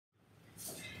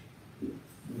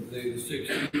Today, the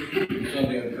 6th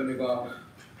Sunday of Pentecost.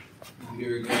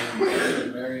 Here again,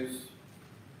 Seminarians.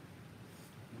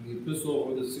 And the epistle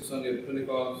for the 6th Sunday of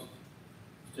Pentecost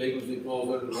is taken from St. Paul's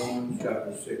letter to Romans,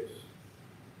 chapter 6.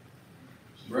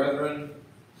 Brethren,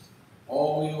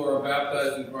 all we who are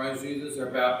baptized in Christ Jesus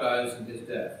are baptized in his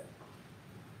death.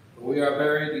 For we are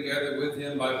buried together with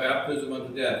him by baptism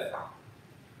unto death,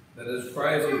 that as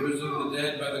Christ is risen from the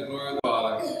dead by the glory of the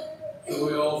Father, so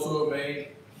we also may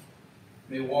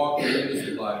walk in newness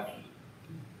of life.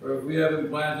 For if we have been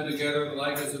planted together in the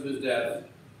likeness of his death,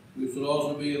 we shall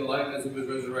also be in the likeness of his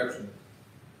resurrection.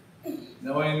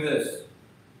 Knowing this,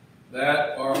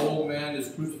 that our old man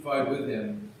is crucified with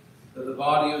him, that the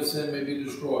body of sin may be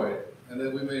destroyed, and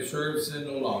that we may serve sin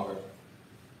no longer.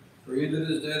 For he that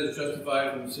is dead is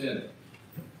justified from sin.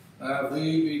 Now if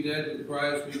we be dead with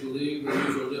Christ, we believe that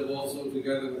we shall live also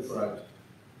together with Christ.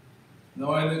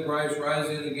 Knowing that Christ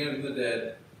rising again from the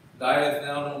dead, dieth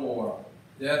now no more.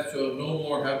 Death shall no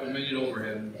more have dominion over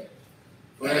him.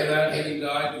 For in that he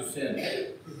died to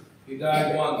sin. He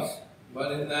died once,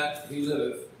 but in that he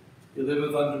liveth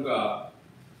unto God.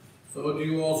 So do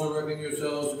you also reckon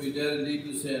yourselves to be dead indeed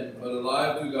to sin, but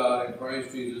alive to God in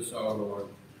Christ Jesus our Lord.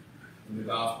 In the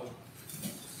Gospel.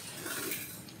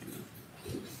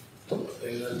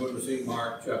 Let's go to St.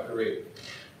 Mark chapter 8.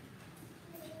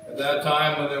 At that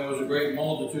time, when there was a great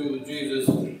multitude with Jesus,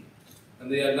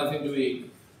 and they had nothing to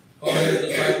eat, calling his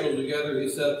disciples together, he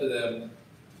said to them,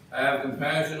 I have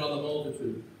compassion on the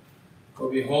multitude,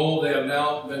 for behold, they have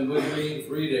now been with me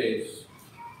 3 days,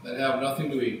 and have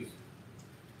nothing to eat.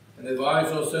 And if I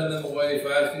shall send them away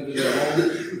fasting to their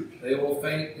home, they will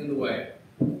faint in the way.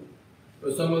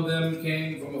 For some of them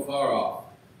came from afar off.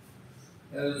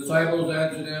 And the disciples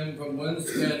answered him, From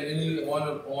whence can any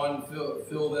one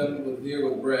fill them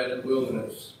with bread in the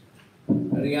wilderness?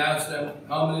 And he asked them,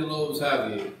 How many loaves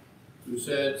have ye? Who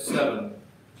said, 7.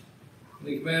 And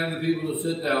he commanded the people to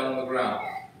sit down on the ground.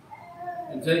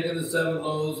 And taking the 7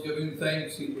 loaves, giving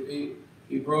thanks,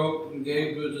 he broke and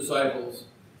gave to his disciples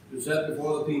to set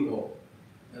before the people.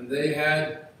 And they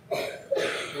had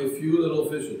a few little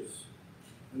fishes.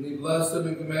 And he blessed them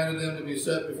and commanded them to be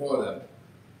set before them.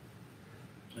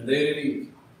 And they did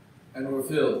eat, and were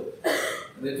filled.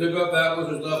 And they took up that which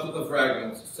was left of the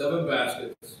fragments, 7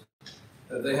 baskets,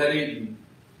 that they had eaten.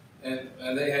 And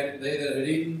they that had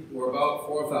eaten were about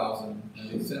 4,000, and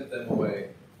he sent them away.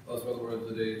 Thus were the words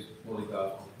of today's Holy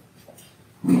Gospel.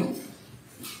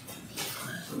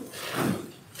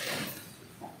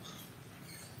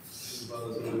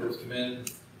 Brothers and sisters, come in.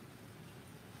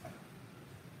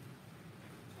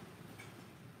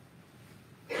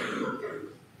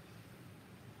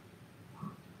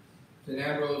 St.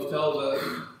 Ambrose tells us,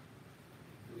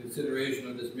 in consideration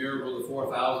of this miracle of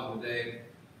 4,000 today,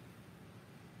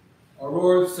 our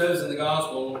Lord says in the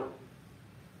Gospel,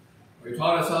 where he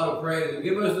taught us how to pray,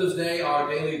 give us this day our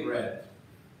daily bread.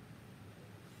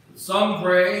 Some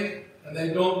pray and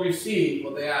they don't receive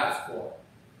what they ask for.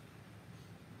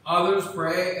 Others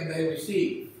pray and they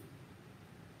receive.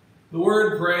 The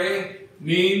word pray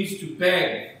means to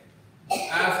beg,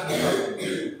 ask for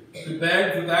something, to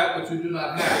beg for that which you do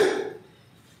not have.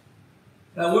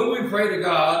 Now, when we pray to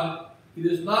God, it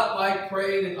is not like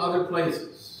praying in other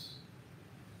places.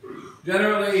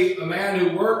 Generally, a man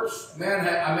who works, a man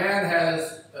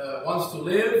wants to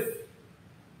live,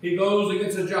 he goes and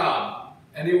gets a job,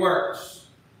 and he works.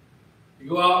 You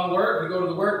go out and work, you go to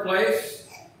the workplace,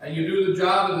 and you do the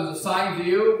job that is assigned to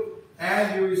you,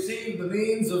 and you receive the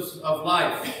means of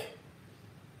life.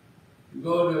 You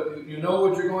know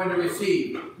what you're going to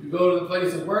receive. You go to the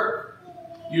place of work,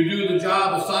 you do the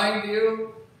job assigned to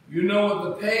you, you know what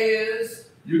the pay is,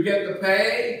 you get the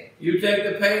pay, you take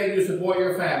the pay, and you support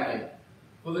your family.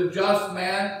 For the just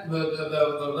man,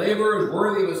 the laborer is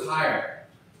worthy of his hire.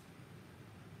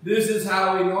 This is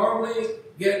how we normally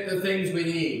get the things we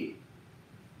need.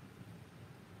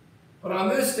 But on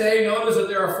this day, notice that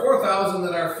there are 4,000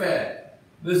 that are fed.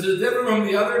 This is different from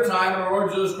the other time when our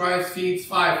Lord Jesus Christ feeds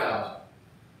 5,000.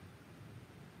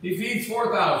 He feeds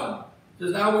 4,000. He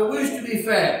says, now we wish to be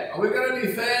fed. Are we going to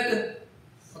be fed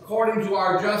according to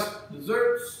our just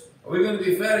deserts? Are we going to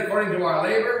be fed according to our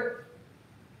labor?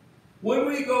 When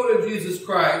we go to Jesus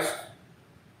Christ,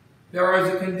 there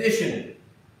is a condition.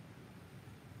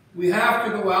 We have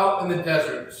to go out in the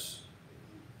deserts.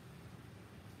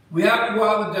 We have to go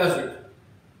out in the desert.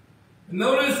 And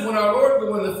notice when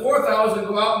the 4,000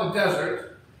 go out in the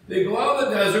desert, they go out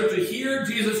in the desert to hear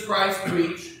Jesus Christ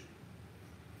preach.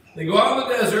 They go out in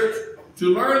the desert to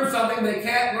learn something they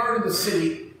can't learn in the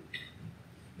city.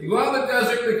 They go out in the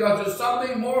desert because there's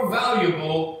something more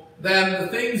valuable than the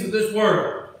things of this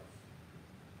world.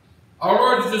 Our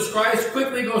Lord Jesus Christ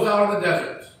quickly goes out in the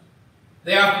desert.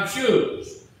 They have to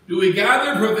choose. Do we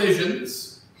gather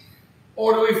provisions,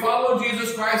 or do we follow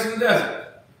Jesus Christ in the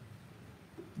desert?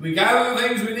 Do we gather the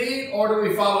things we need, or do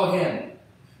we follow him?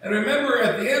 And remember,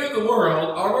 at the end of the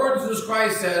world, our Lord Jesus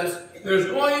Christ says, there's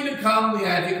going to come the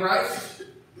Antichrist.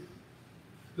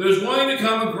 There's going to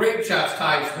come a great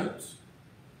chastisement.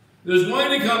 There's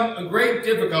going to come a great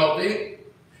difficulty.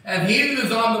 And he that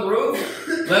is on the roof,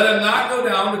 let him not go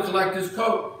down to collect his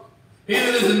coat. He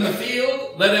that is in the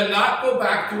field, let him not go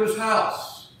back to his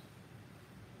house.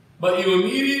 But you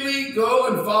immediately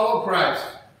go and follow Christ.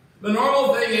 The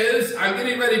normal thing is, I'm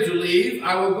getting ready to leave.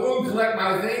 I will go and collect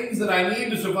my things that I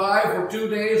need to survive for 2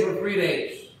 days or 3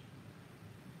 days.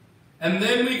 And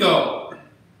then we go.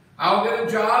 I'll get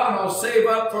a job and I'll save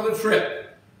up for the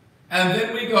trip. And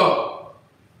then we go.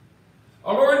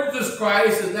 Our Lord Jesus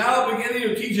Christ is now beginning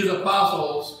to teach his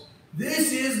apostles,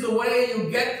 this is the way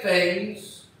you get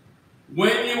things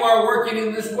when you are working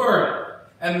in this world.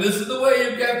 And this is the way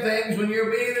you get things when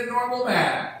you're being a normal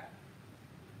man.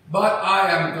 But I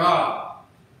am God.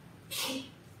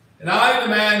 And I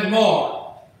demand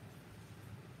more.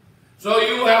 So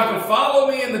you will have to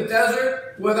follow me in the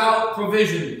desert without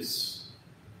provisions.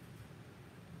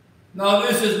 Now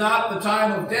this is not the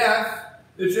time of death.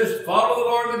 It's just follow the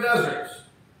Lord in the desert.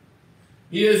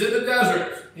 He is in the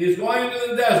desert. He is going into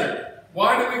the desert.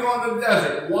 Why did we go into the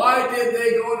desert? Why did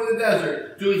they go into the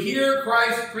desert? To hear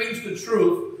Christ preach the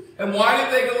truth. And why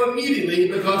did they go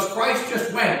immediately? Because Christ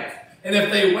just went. And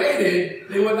if they waited,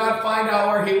 they would not find out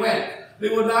where he went. They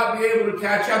would not be able to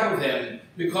catch up with him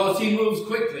because he moves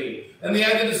quickly. And they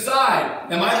had to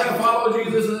decide, am I going to follow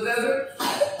Jesus in the desert?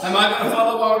 Am I going to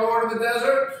follow our Lord in the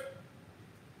desert?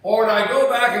 Or do I go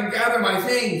back and gather my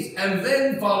things and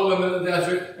then follow him in the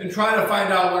desert and try to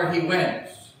find out where he went?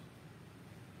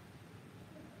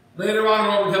 Later on, the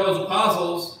Lord will tell his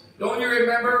apostles, don't you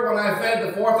remember when I fed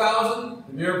the 4,000,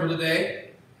 the miracle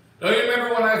today? Don't you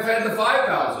remember when I fed the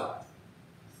 5,000?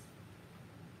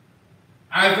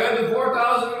 I fed the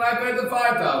 4,000 and I fed the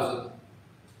 5,000.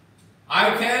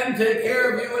 I can take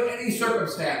care of you in any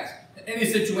circumstance, in any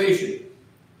situation.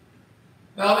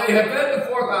 Now they have fed the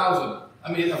 4,000.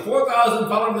 The 4,000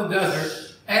 followed in the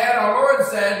desert, and our Lord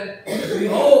said,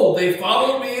 behold, they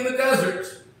followed me in the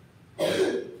desert.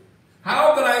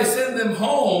 How can I send them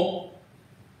home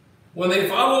when they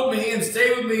followed me and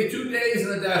stay with me 2 days in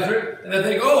the desert, and if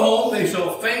they go home, they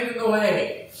shall faint in the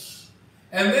way?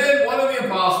 And then one of the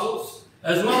apostles,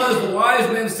 as well as the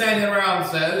wise men standing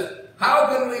around, says, how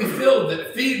can we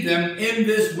feed them in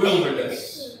this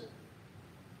wilderness?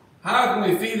 How can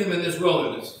we feed them in this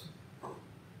wilderness?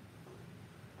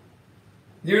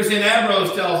 Here St.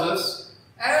 Ambrose tells us,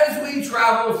 as we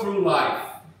travel through life,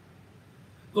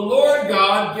 the Lord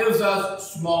God gives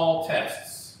us small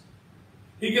tests.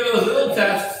 He gives us little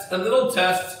tests and little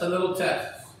tests and little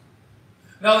tests.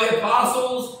 Now the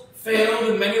apostles failed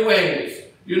in many ways.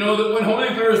 You know that when Holy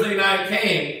Thursday night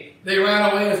came, they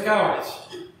ran away as cowards.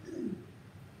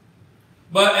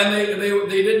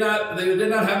 They did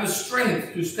not have the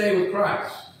strength to stay with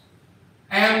Christ.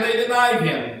 And they denied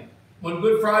him when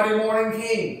Good Friday morning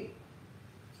came.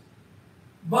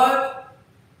 But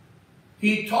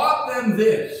he taught them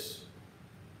this.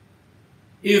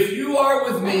 If you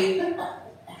are with me,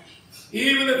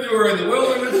 even if you are in the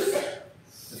wilderness,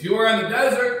 if you are in the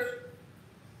desert,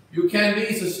 you can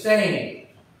be sustained.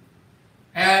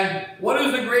 And what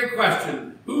is the great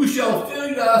question? Who shall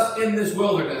feed us in this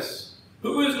wilderness?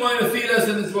 Who is going to feed us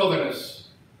in this wilderness?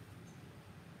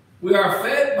 We are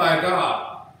fed by God.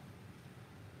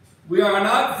 We are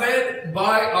not fed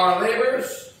by our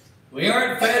labors. We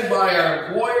aren't fed by our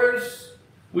employers.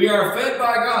 We are fed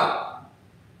by God.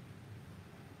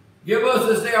 Give us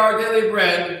this day our daily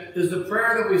bread is the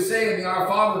prayer that we say in the Our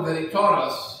Father that he taught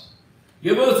us.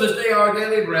 Give us this day our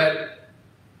daily bread.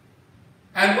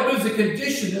 And what is the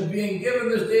condition of being given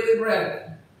this daily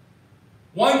bread?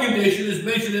 One condition is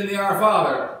mentioned in the Our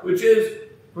Father, which is,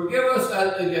 forgive us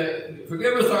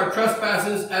our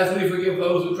trespasses as we forgive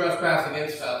those who trespass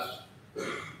against us.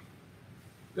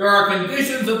 There are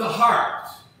conditions of the heart.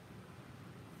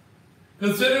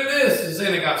 Consider this, says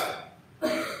St.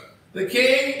 Augustine. The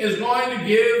king is going to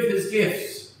give his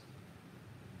gifts.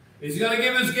 He's going to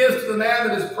give his gifts to the man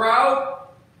that is proud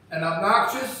and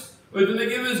obnoxious, or he's going to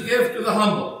give his gift to the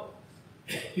humble.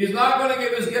 He's not going to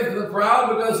give his gift to the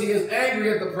proud because he is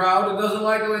angry at the proud and doesn't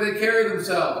like the way they carry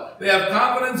themselves. They have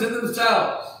confidence in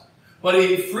themselves. But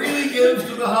he freely gives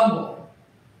to the humble.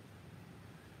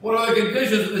 What are the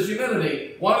conditions of this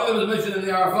humility? One of them is mentioned in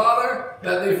the Our Father,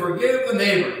 that they forgive the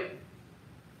neighbor.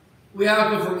 We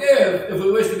have to forgive if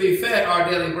we wish to be fed our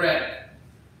daily bread.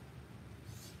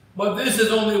 But this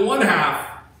is only one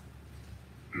half.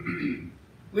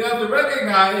 We have to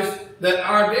recognize that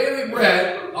our daily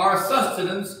bread, our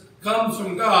sustenance, comes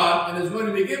from God and is going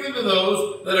to be given to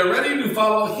those that are ready to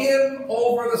follow Him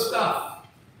over the stuff.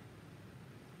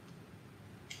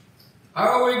 How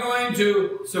are we going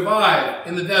to survive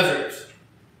in the desert?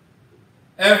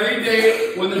 Every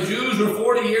day when the Jews were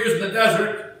 40 years in the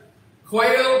desert,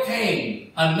 quail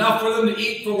came, enough for them to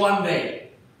eat for one day.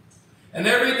 And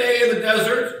every day in the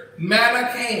desert,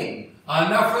 manna came,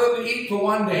 enough for them to eat for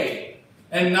one day.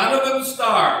 And none of them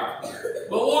starved.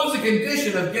 But what was the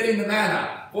condition of getting the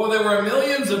manna? For there were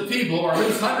millions of people, or at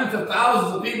least hundreds of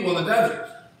thousands of people in the desert.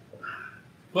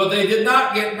 But they did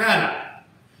not get manna.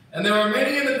 And there were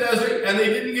many in the desert, and they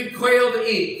didn't get quail to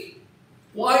eat.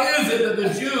 Why is it that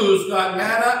the Jews got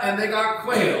manna and they got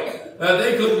quail?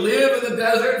 They could live in the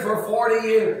desert for 40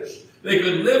 years. They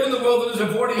could live in the wilderness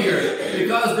for 40 years.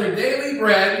 Because their daily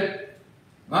bread,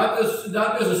 not just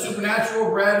a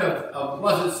supernatural bread of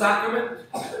blessed sacrament,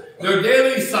 their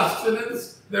daily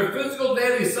sustenance, their physical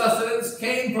daily sustenance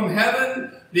came from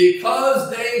heaven because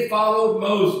they followed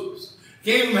Moses.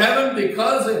 Came from heaven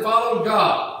because they followed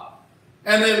God.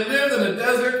 And they lived in the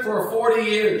desert for 40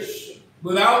 years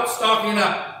without stocking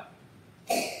up.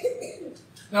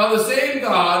 Now the same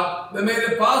God that made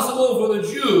it possible for the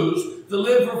Jews to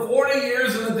live for 40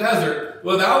 years in the desert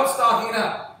without stocking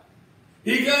up,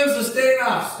 He can sustain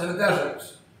us in the desert.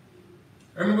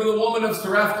 Remember the woman of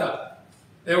Sarepta.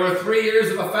 There were 3 years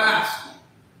of a fast,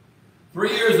 3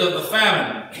 years of the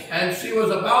famine, and she was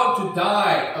about to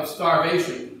die of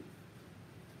starvation.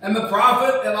 And the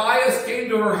prophet Elias came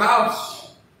to her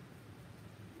house.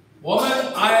 Woman,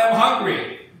 I am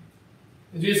hungry.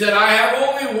 And she said, I have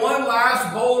only one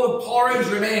last bowl of porridge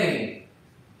remaining.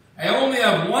 I only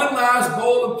have one last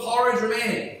bowl of porridge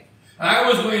remaining. And I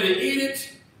was going to eat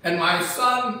it, and my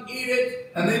son eat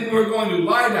it, and then we were going to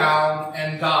lie down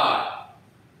and die.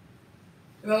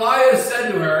 And Elias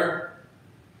said to her,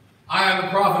 I am the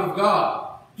prophet of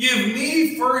God. Give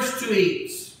me first to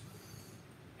eat,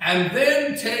 and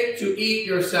then take to eat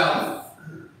yourself.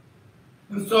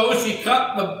 And so she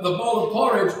cut the bowl of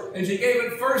porridge, and she gave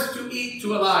it first to eat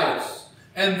to Elias,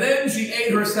 and then she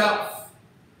ate herself.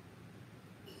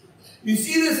 You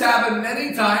see this happen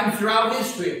many times throughout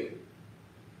history.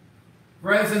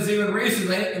 For instance, even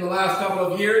recently, in the last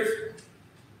couple of years,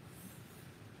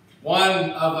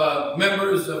 one of the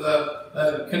members of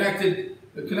the connected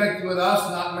with us,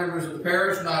 not members of the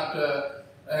parish, not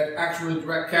actually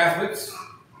direct Catholics,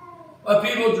 but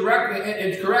people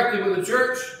corrected with the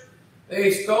church, they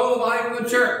stole the money from the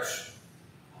church.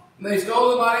 And they stole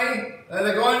the money that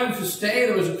they're going to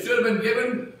sustain. Should have been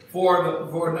given for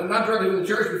not directly to the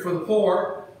church, but for the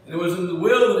poor. And it was in the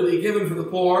will that it be given for the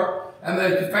poor. And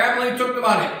the family took the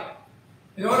money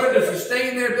in order to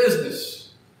sustain their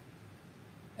business.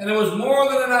 And it was more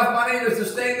than enough money to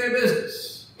sustain their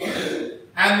business.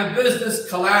 And the business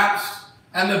collapsed,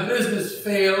 and the business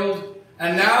failed,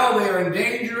 and now they are in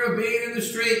danger of being in the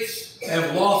streets. They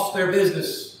have lost their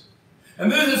business.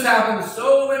 And this has happened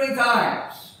so many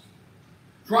times.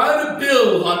 Try to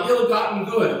build on ill-gotten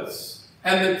goods,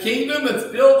 and the kingdom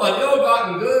that's built on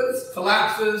ill-gotten goods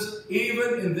collapses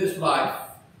even in this life.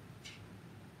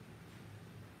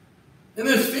 In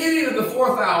this feeding of the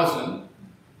 4,000,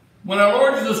 when our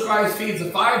Lord Jesus Christ feeds the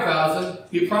 5,000,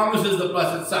 He promises the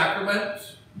Blessed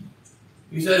Sacrament.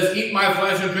 He says, eat my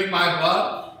flesh and drink my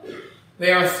blood.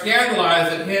 They are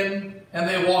scandalized at Him, and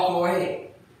they walk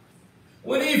away.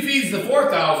 When He feeds the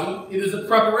 4,000, it is a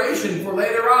preparation for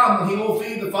later on when He will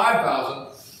feed the 5,000.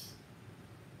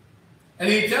 And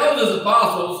He tells His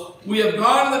apostles, we have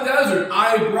gone in the desert.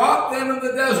 I brought them in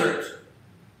the desert.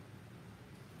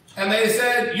 And they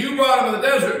said, you brought them in the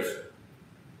desert.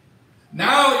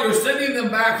 Now you're sending them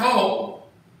back home.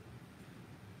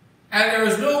 And there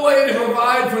is no way to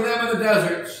provide for them in the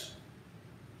desert.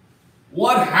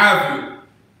 What have you?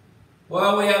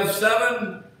 Well, we have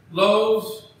 7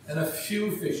 loaves and a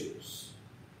few fishes.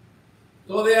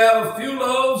 So they have a few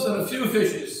loaves and a few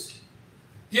fishes.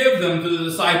 Give them to the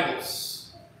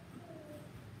disciples.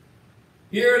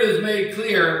 Here it is made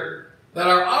clear that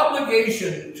our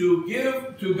obligation to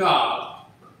give to God,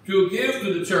 to give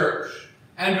to the church,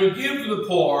 and to give to the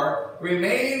poor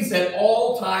remains at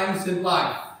all times in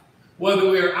life, whether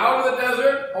we are out of the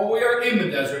desert or we are in the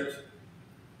desert.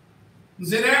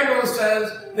 St. Ambrose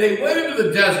says they went into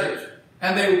the desert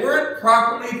and they weren't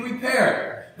properly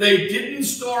prepared. They didn't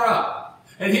store up.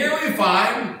 And here we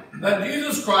find that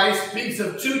Jesus Christ speaks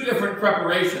of 2 different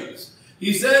preparations.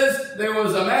 He says there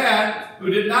was a man who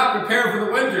did not prepare for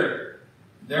the winter.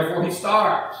 Therefore he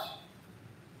starves.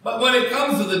 But when it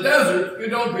comes to the desert, you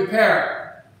don't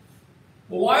prepare.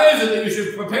 Well, why is it that you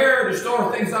should prepare to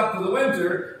store things up for the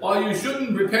winter while you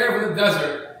shouldn't prepare for the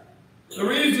desert? The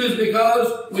reason is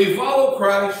because we follow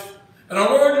Christ, and our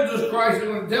Lord Jesus Christ is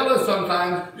going to tell us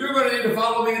sometimes, you're going to need to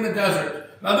follow me in the desert.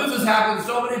 Now this has happened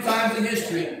so many times in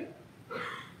history.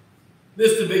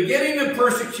 This is the beginning of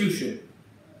persecution.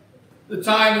 The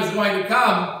time is going to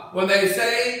come when they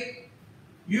say,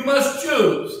 you must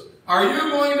choose. Are you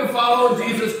going to follow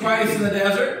Jesus Christ in the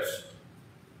desert?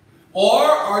 Or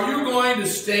are you going to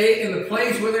stay in the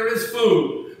place where there is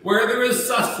food, where there is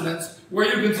sustenance, where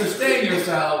you can sustain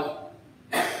yourself?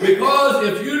 Because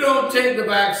if you don't take the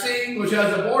vaccine, which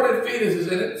has aborted fetuses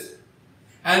in it,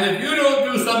 and if you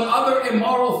don't do some other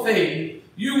immoral thing,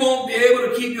 you won't be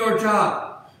able to keep your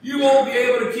job. You won't be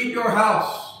able to keep your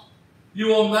house. You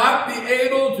will not be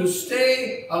able to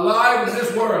stay alive in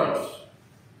this world.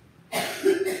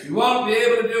 You won't be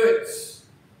able to do it.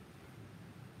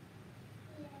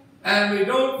 And we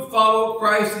don't follow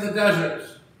Christ in the desert.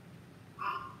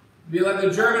 Be like the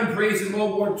German priest in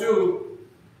World War II,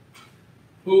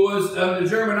 who was in the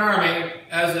German army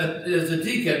as a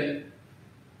deacon.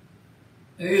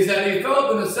 And he said he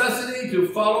felt the necessity to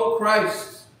follow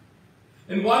Christ.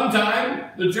 And one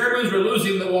time, the Germans were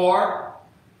losing the war.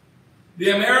 The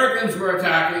Americans were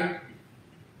attacking.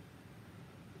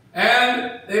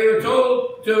 And they were told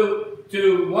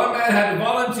one man had to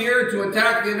volunteer to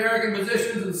attack the American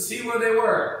positions and see where they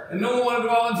were. And no one wanted to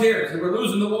volunteer. So they were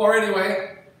losing the war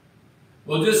anyway.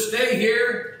 We'll just stay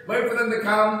here, wait for them to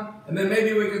come, and then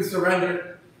maybe we can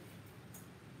surrender.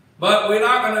 But we're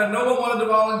not going to, no one wanted to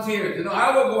volunteer. You know,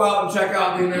 I will go out and check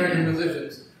out the American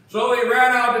positions. So he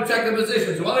ran out to check the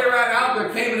positions. While he ran out, there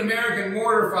came an American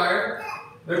mortar fire.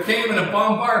 There came a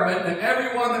bombardment, and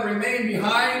everyone that remained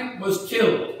behind was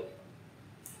killed.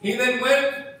 He then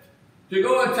went to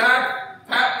go attack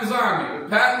Patton's army. But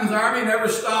Patton's army never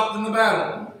stopped in the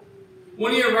battle.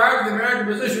 When he arrived at the American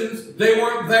positions, they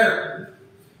weren't there.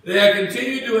 They had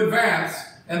continued to advance,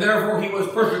 and therefore he was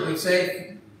perfectly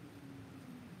safe.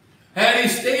 Had he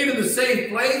stayed in the safe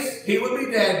place, he would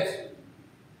be dead.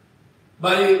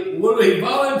 But he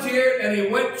volunteered and he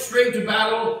went straight to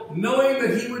battle, knowing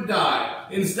that he would die.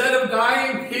 Instead of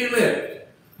dying, he lived.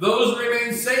 Those who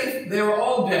remained safe, they were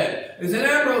all dead. As St.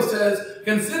 Ambrose says,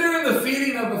 considering the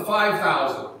feeding of the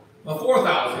 5,000, the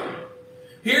 4,000,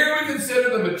 here we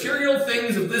consider the material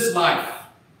things of this life.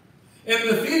 In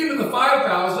the feeding of the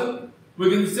 5,000, we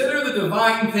consider the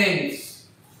divine things.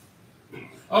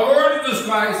 Our Lord Jesus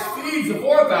Christ feeds the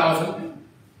 4,000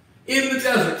 in the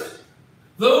desert.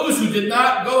 Those who did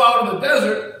not go out in the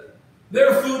desert,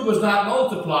 their food was not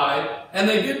multiplied, and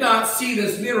they did not see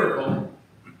this miracle.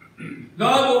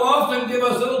 God will often give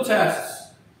us little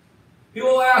tests. He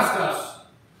will ask us,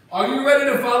 are you ready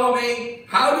to follow me?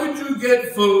 How did you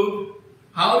get food?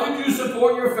 How did you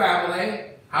support your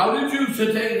family? How did you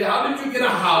get a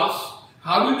house?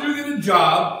 How did you get a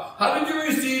job? How did you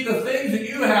receive the things that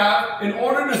you have in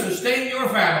order to sustain your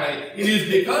family? It is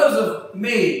because of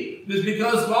me. It is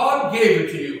because God gave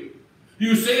it to you.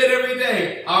 You say it every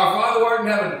day. Our Father who art in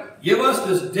heaven, give us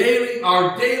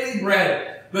our daily bread.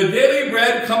 The daily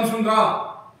bread comes from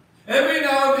God. Every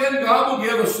now and then, God will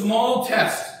give a small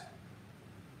test.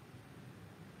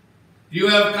 Do you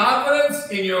have confidence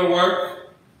in your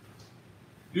work?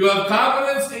 Do you have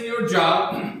confidence in your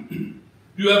job? Do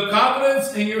you have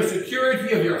confidence in your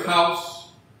security of your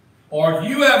house? Or do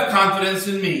you have confidence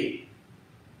in me?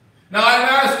 Now I'm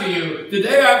asking you,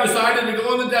 today I've decided to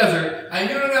go in the desert, and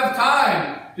you don't have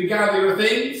time to gather your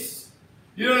things.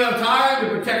 You don't have time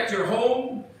to protect your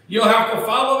home. You'll have to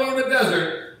follow me in the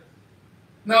desert.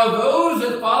 Now those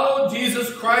that followed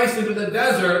Jesus Christ into the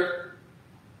desert,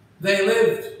 they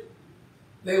lived.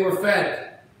 They were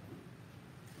fed.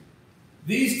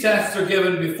 These tests are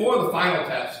given before the final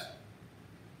test.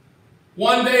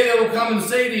 One day they will come and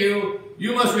say to you,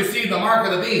 you must receive the mark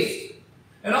of the beast.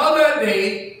 And on that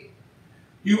day,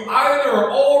 you either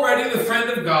are already the friend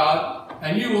of God,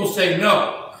 and you will say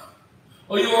no.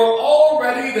 Or you are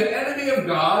already the enemy of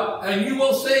God, and you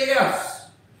will say yes.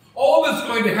 All that's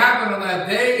going to happen on that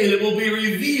day is it will be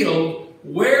revealed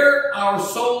where our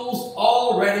souls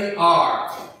already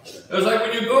are. It's like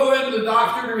when you go into the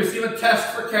doctor to receive a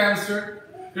test for cancer,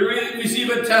 to receive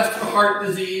a test for heart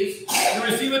disease, to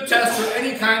receive a test for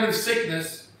any kind of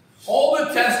sickness. All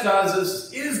the test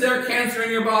does is there cancer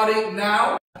in your body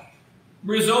now?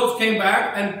 Results came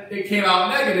back and it came out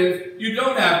negative. You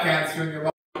don't have cancer in your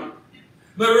body.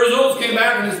 The results came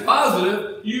back and it's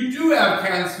positive. You do have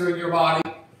cancer in your body.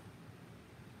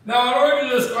 Now our Lord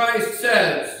Jesus Christ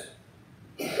says,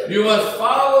 you must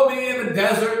follow me in the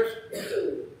desert.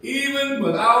 even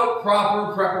without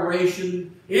proper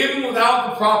preparation, even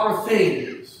without the proper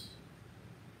things.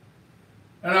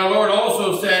 And our Lord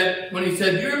also said, when he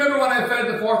said, do you remember when I fed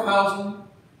the 4,000?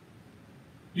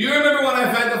 Do you remember when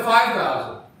I fed the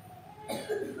 5,000?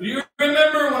 Do you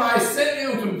remember when I sent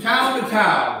you from town to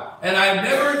town, and I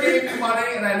never gave you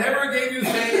money, and I never gave you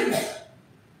things?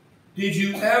 Did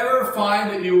you ever find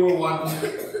that you were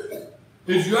wanting?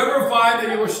 Did you ever find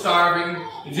that you were starving?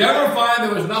 Did you ever find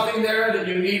there was nothing there that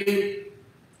you needed?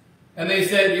 And they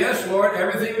said, yes, Lord,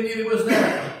 everything we needed was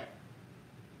there.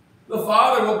 The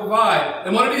Father will provide.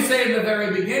 And what did he say in the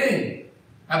very beginning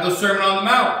at the Sermon on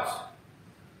the Mount?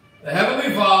 The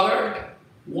Heavenly Father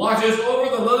watches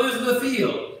over the lilies of the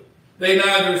field. They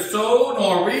neither sow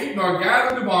nor reap nor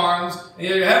gather to barns, and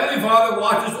yet your Heavenly Father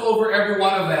watches over every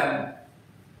one of them.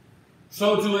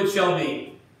 So too it shall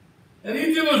be. And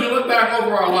each of us who look back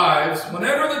over our lives,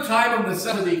 whenever the time of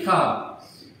necessity comes,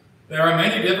 there are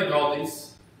many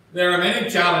difficulties, there are many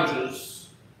challenges.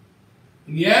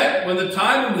 And yet, when the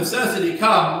time of necessity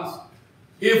comes,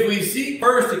 if we seek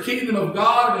first the kingdom of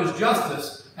God and his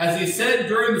justice, as he said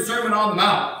during the Sermon on the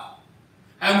Mount,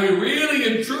 and we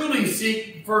really and truly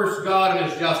seek first God and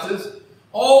his justice,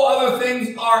 all other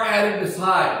things are added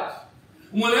besides.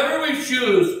 Whenever we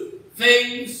choose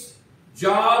things,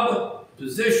 job,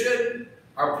 position,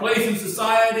 our place in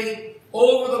society,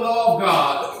 over the law of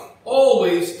God,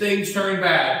 always things turn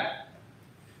bad.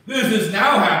 This is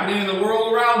now happening in the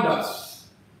world around us.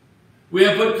 We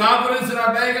have put confidence in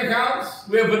our bank accounts.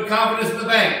 We have put confidence in the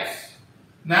banks.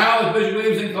 Now, as Bishop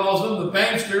Williamson calls them, the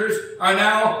banksters are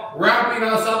now wrapping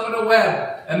us up in a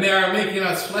web, and they are making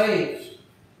us slaves.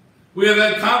 We have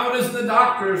had confidence in the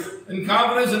doctors, and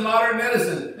confidence in modern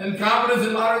medicine, and confidence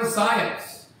in modern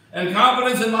science, and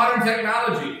confidence in modern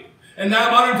technology. And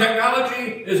now modern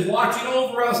technology is watching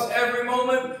over us every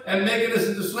moment and making us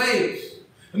into slaves.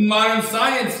 And modern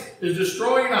science is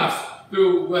destroying us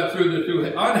through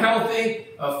unhealthy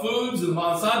foods and the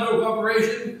Monsanto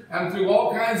Corporation, and through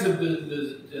all kinds of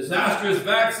disastrous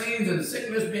vaccines and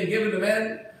sickness being given to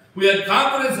men. We had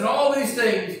confidence in all these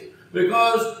things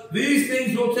because these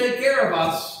things will take care of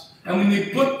us, and when we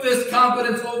put this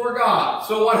confidence over God,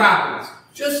 so what happens?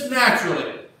 Just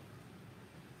naturally,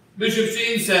 Bishop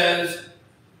Sheen says,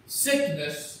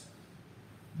 sickness,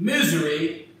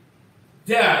 misery,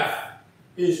 death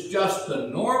is just the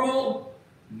normal,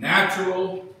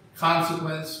 natural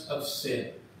consequence of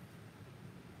sin.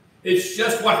 It's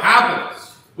just what happens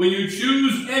when you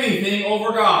choose anything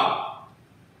over God.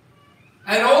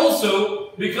 And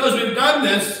also, because we've done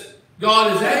this,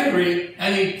 God is angry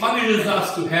and he punishes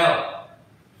us to hell.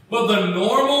 But the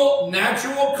normal,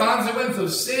 natural consequence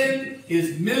of sin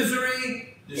is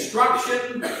misery,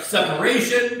 destruction,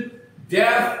 separation,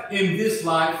 death in this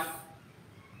life.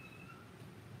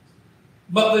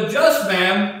 But the just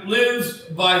man lives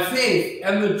by faith,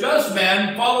 and the just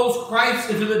man follows Christ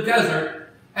into the desert,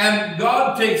 and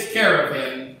God takes care of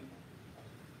him.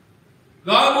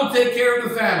 God will take care of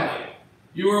the family.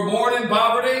 You were born in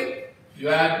poverty, you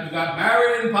got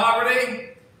married in poverty,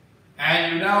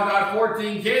 and you now got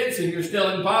 14 kids, and you're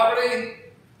still in poverty.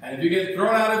 And if you get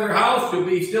thrown out of your house, you'll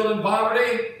be still in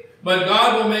poverty. But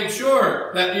God will make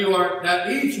sure that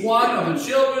that each one of the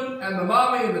children and the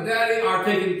mommy and the daddy are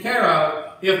taken care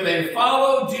of if they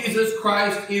follow Jesus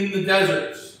Christ in the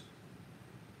deserts.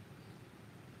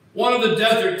 One of the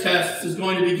desert tests is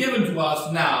going to be given to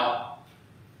us now.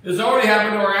 It's already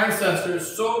happened to our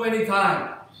ancestors so many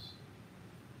times.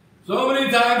 So many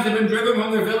times they've been driven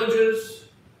from their villages.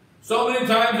 So many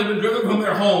times they've been driven from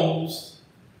their homes.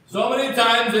 So many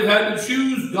times they've had to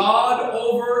choose God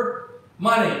over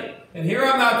money. And here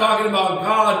I'm not talking about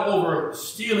God over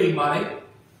stealing money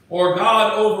or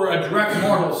God over a direct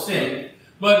mortal sin,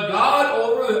 but God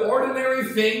over the ordinary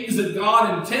things that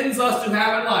God intends us to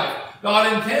have in life.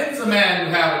 God intends a man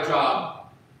to have a job.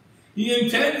 He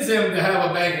intends him to have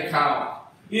a bank account.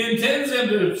 He intends him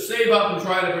to save up and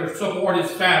try to support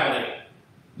his family,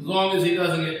 as long as he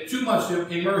doesn't get too much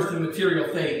immersed in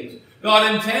material things.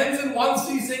 God intends and wants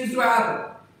these things to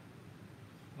happen.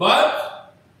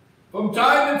 But from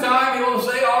time to time, he will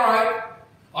say, all right,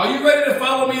 are you ready to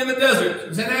follow me in the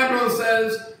desert? St. Ambrose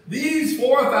says, these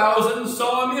 4,000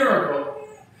 saw a miracle,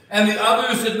 and the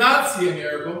others did not see a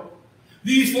miracle.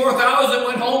 These 4,000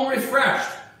 went home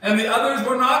refreshed, and the others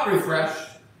were not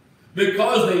refreshed,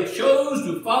 because they chose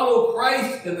to follow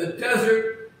Christ in the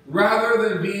desert rather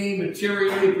than being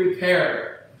materially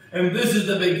prepared. And this is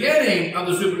the beginning of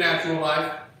the supernatural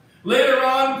life. Later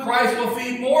on, Christ will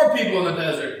feed more people in the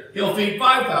desert. He'll feed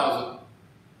 5,000.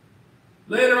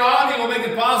 Later on, he will make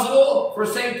it possible for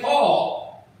St.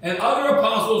 Paul and other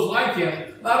apostles like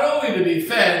him not only to be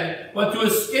fed, but to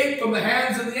escape from the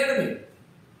hands of the enemy.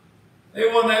 They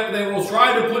will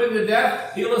try to put him to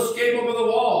death. He'll escape over the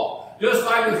wall. Just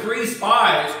like the 3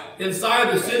 spies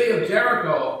inside the city of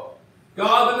Jericho.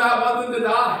 God did not want them to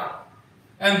die.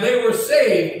 And they were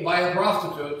saved by the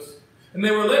prostitutes. And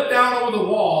they were let down over the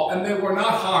wall, and they were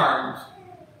not harmed.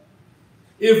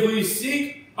 If we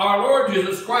seek our Lord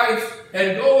Jesus Christ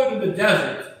and go into the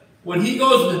desert, when he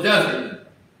goes to the desert,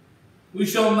 we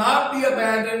shall not be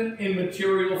abandoned in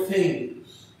material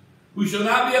things. We shall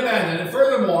not be abandoned. And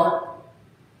furthermore,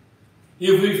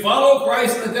 if we follow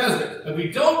Christ in the desert, if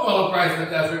we don't follow Christ in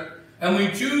the desert, and we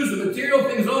choose the material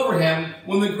things over him,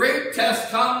 when the great test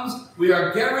comes, we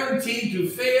are guaranteed to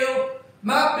fail,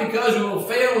 not because we will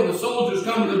fail when the soldiers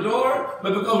come to the door,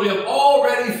 but because we have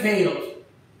already failed.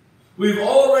 We've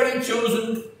already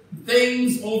chosen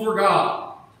things over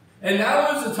God. And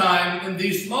now is the time in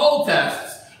these small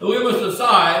tests that we must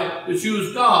decide to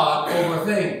choose God over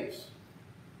things.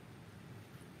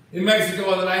 In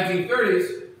Mexico in the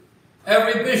 1930s,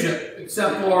 every bishop,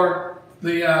 except for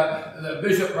the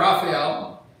Bishop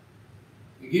Raphael,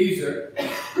 the geezer,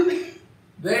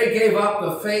 they gave up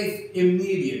the faith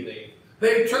immediately.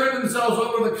 They turned themselves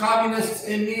over to the communists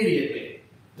immediately.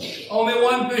 Only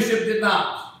one bishop did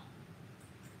not.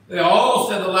 They all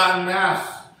said the Latin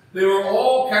Mass. They were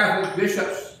all Catholic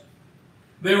bishops.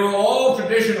 They were all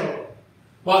traditional.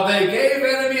 But they gave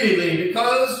in immediately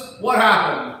because what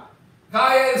happened?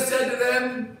 Caius said to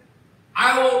them,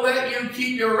 I will let you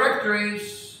keep your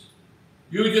rectories.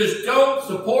 You just don't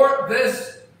support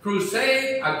this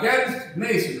crusade against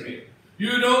Masonry.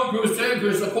 You don't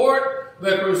support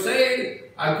the crusade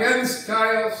against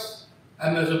Caius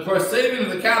and the saving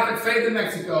of the Catholic faith in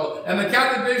Mexico. And the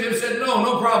Catholic bishop said,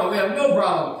 no problem. We have no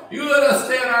problem. You let us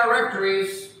stay in our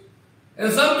rectories.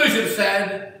 And some bishops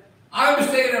said, I'm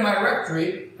staying in my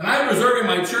rectory and I'm reserving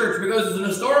my church because it's an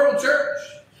historical church.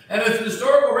 And it's an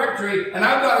historical rectory, and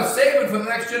I've got to save it for the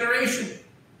next generation.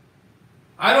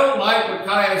 I don't like what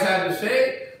Caius had to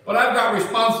say, but I've got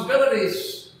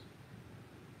responsibilities.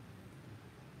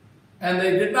 And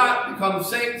they did not become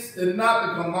saints, they did not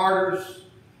become martyrs,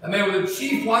 and they were the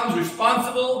chief ones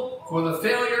responsible for the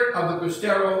failure of the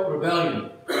Cristero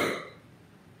rebellion,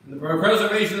 and the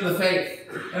preservation of the faith.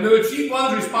 And they were the chief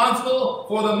ones responsible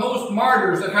for the most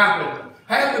martyrs that happened.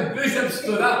 Had the bishops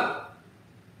stood up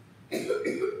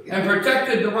and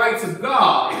protected the rights of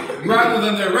God rather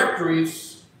than their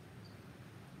rectories,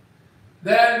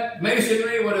 then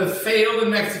Masonry would have failed in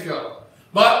Mexico.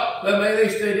 But they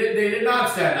did not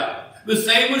stand up. The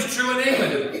same was true in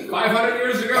England 500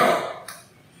 years ago.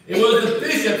 It was the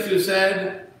bishops who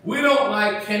said, we don't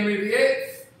like Henry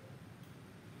VIII.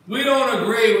 We don't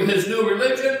agree with his new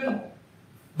religion.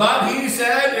 But he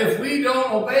said, if we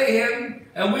don't obey him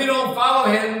and we don't follow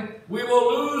him, we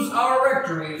will lose our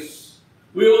rectories.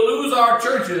 We will lose our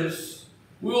churches.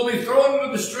 We will be thrown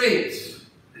into the streets.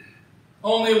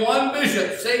 Only one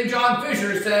bishop, St. John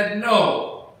Fisher, said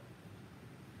no.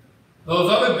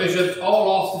 Those other bishops all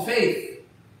lost the faith.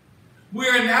 We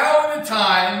are now in a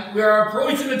time, we are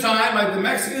approaching a time like the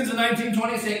Mexicans in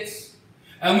 1926,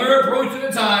 and we're approaching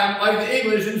a time like the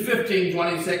English in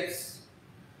 1526.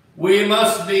 We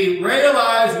must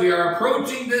realize we are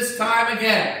approaching this time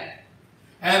again.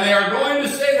 And they are going to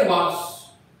say to us,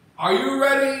 are you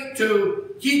ready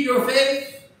to keep your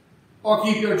faith or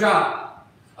keep your job?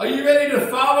 Are you ready to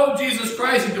follow Jesus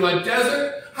Christ into a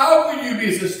desert? How can you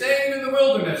be sustained in the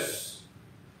wilderness?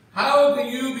 How can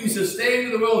you be sustained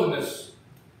in the wilderness?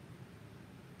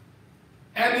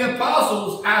 And the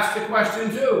apostles asked the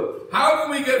question too. How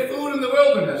can we get food in the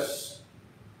wilderness?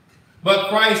 But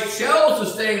Christ shall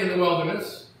sustain in the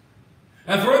wilderness.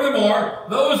 And furthermore,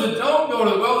 those that don't go to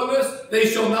the wilderness, they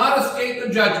shall not escape the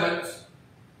judgment.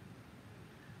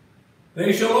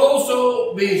 They shall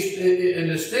also be in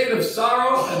a state of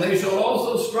sorrow, and they shall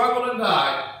also struggle and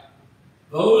die.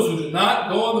 Those who do not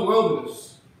go in the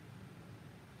wilderness.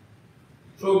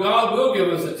 So God will give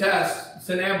us a test.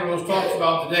 St. Ambrose talks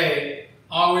about today.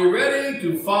 Are we ready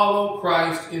to follow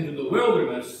Christ into the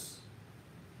wilderness,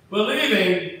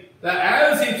 believing that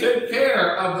as he took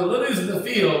care of the lilies of the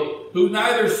field, who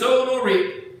neither sow nor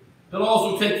reap, he'll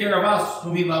also take care of us,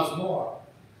 whom he loves more.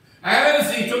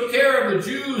 As he took care of the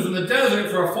Jews in the desert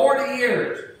for 40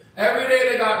 years, every day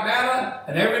they got manna,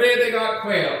 and every day they got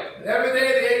quail. And every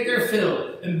day they ate their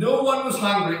fill, and no one was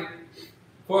hungry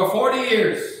for 40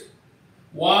 years.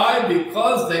 Why?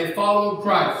 Because they followed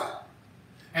Christ.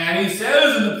 And he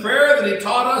says in the prayer that he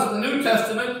taught us in the New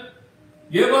Testament,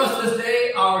 give us this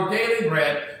day our daily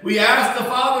bread. We ask the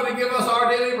Father to give us our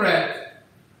daily bread.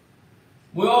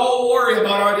 We all worry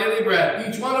about our daily bread.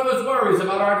 Each one of us worries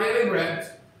about our daily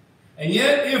bread. And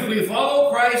yet, if we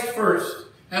follow Christ first,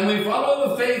 and we follow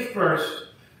the faith first,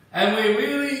 and we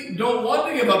really don't want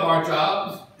to give up our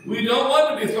jobs, we don't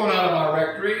want to be thrown out of our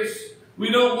rectories,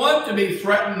 we don't want to be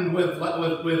threatened with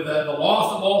the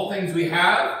loss of all things we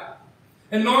have,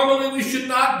 and normally we should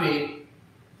not be.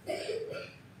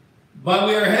 But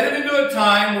we are headed into a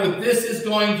time where this is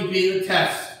going to be the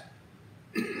test.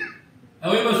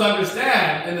 And we must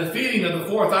understand, in the feeding of the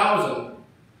 4,000,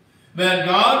 that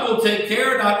God will take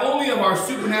care not only of our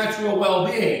supernatural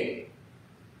well-being.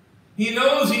 He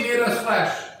knows He made us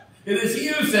flesh. It is He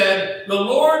who said, "The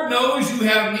Lord knows you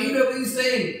have need of these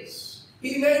things."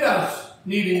 He made us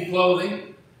needing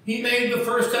clothing. He made the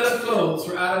first set of clothes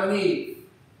for Adam and Eve.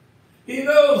 He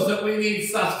knows that we need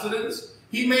sustenance.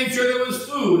 He made sure there was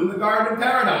food in the Garden of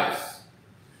Paradise.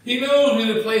 He knows we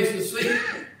need a place to sleep.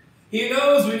 He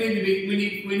knows we need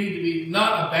to be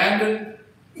not abandoned.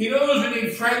 He knows we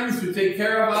need friends who take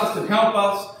care of us and help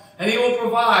us, and He will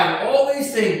provide all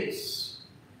these things.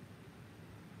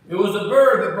 It was a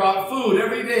bird that brought food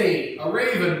every day. A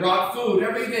raven brought food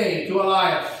every day to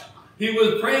Elias. He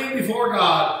was praying before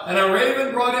God, and a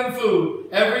raven brought him food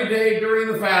every day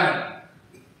during the famine.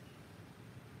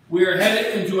 We are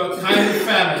headed into a kind of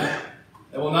famine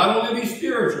that will not only be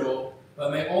spiritual,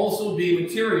 but may also be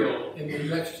material in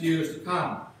the next years to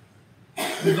come.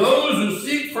 Those who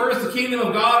seek first the kingdom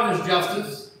of God and His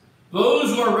justice,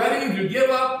 those who are ready to give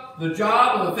up the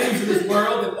job and the things of this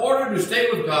world in order to stay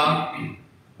with God,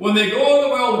 when they go in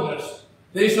the wilderness,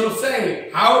 they shall say,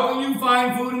 "How can you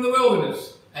find food in the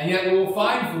wilderness?" And yet we will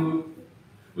find food,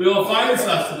 we will find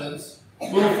sustenance,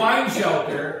 we will find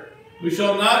shelter, we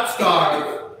shall not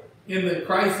starve in the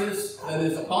crisis that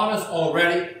is upon us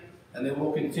already, and they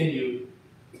will continue.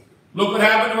 Look what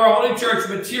happened to our Holy Church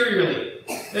materially.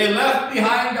 They left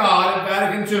behind God in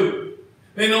Vatican II.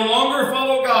 They no longer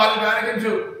follow God in Vatican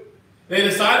II. They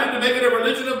decided to make it a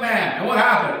religion of man. And what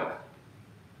happened?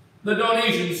 The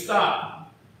donations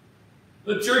stopped.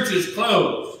 The churches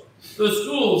closed. The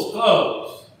schools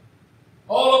closed.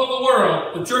 All over the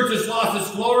world, the church has lost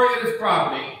its glory and its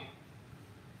property.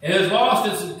 It has lost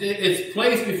its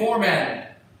place before man.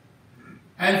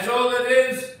 And so it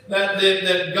is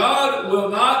that God will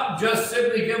not just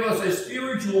simply give us a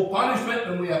spiritual punishment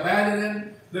when we abandon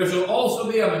Him. There shall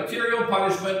also be a material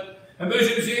punishment. And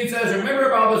Bishop Sheen says,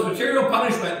 remember about this material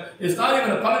punishment, it's not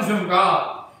even a punishment from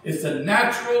God. It's the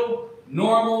natural,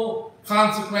 normal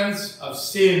consequence of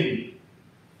sin.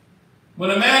 When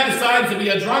a man decides to be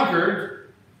a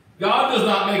drunkard, God does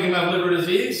not make him have liver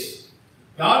disease.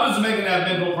 God doesn't make him have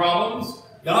mental problems.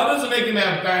 God doesn't make him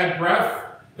have bad breath.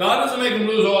 God doesn't make him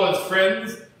lose all his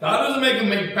friends. God doesn't make him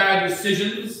make bad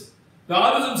decisions.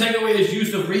 God doesn't take away his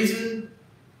use of reason.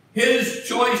 His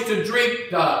choice to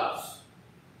drink does.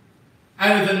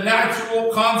 And it's a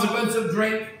natural consequence of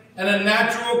drink and a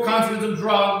natural consequence of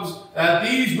drugs that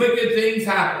these wicked things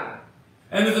happen.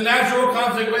 And it's a natural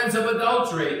consequence of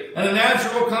adultery and a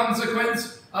natural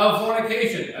consequence of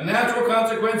fornication, a natural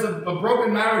consequence of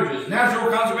broken marriages, a natural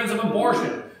consequence of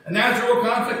abortion, a natural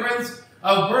consequence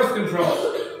of birth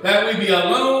control, that we be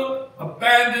alone,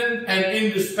 abandoned, and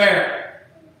in despair.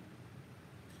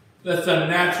 That's a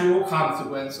natural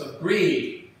consequence of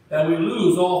greed, that we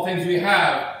lose all things we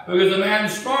have, because a man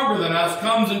stronger than us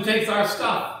comes and takes our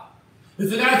stuff.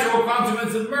 It's a natural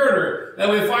consequence of murder, that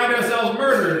we find ourselves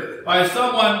murdered by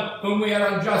someone whom we had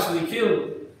unjustly killed.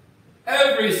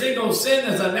 Every single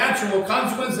sin is a natural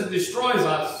consequence that destroys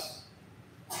us.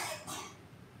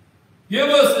 Give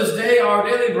us this day our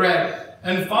daily bread,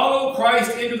 and follow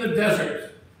Christ into the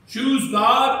desert. Choose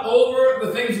God over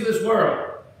the things of this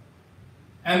world.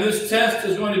 And this test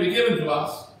is going to be given to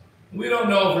us. We don't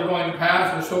know if we're going to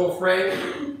pass. We're so afraid.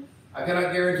 I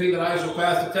cannot guarantee that I shall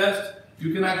pass the test.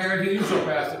 You cannot guarantee you shall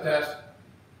pass the test.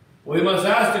 We must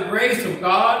ask the grace of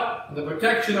God and the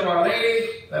protection of Our Lady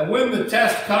that when the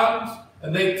test comes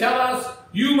and they tell us,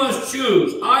 you must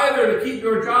choose either to keep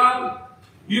your job,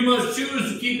 you must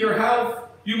choose to keep your health,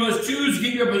 you must choose to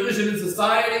keep your position in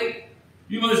society,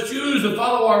 you must choose to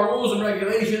follow our rules and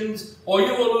regulations, or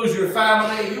you will lose your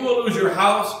family, you will lose your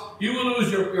house, you will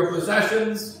lose your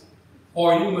possessions,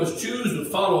 or you must choose to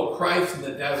follow Christ in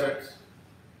the desert.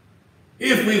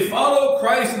 If we follow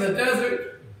Christ in the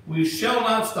desert, we shall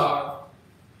not starve.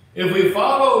 If we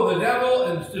follow the devil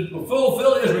and to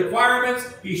fulfill his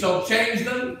requirements, he shall change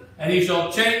them, and he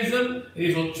shall change them, and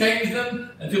he shall change them,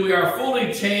 until we are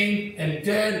fully chained and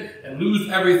dead and lose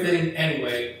everything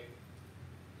anyway.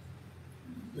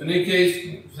 In any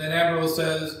case, St. Ambrose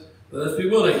says, let us be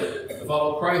willing to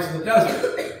follow Christ in the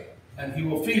desert, and he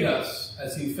will feed us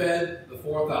as he fed the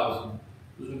 4,000.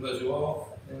 Bless you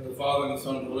all. In the name of the Father, and the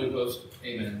Son, and the Holy Ghost.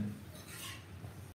 Amen.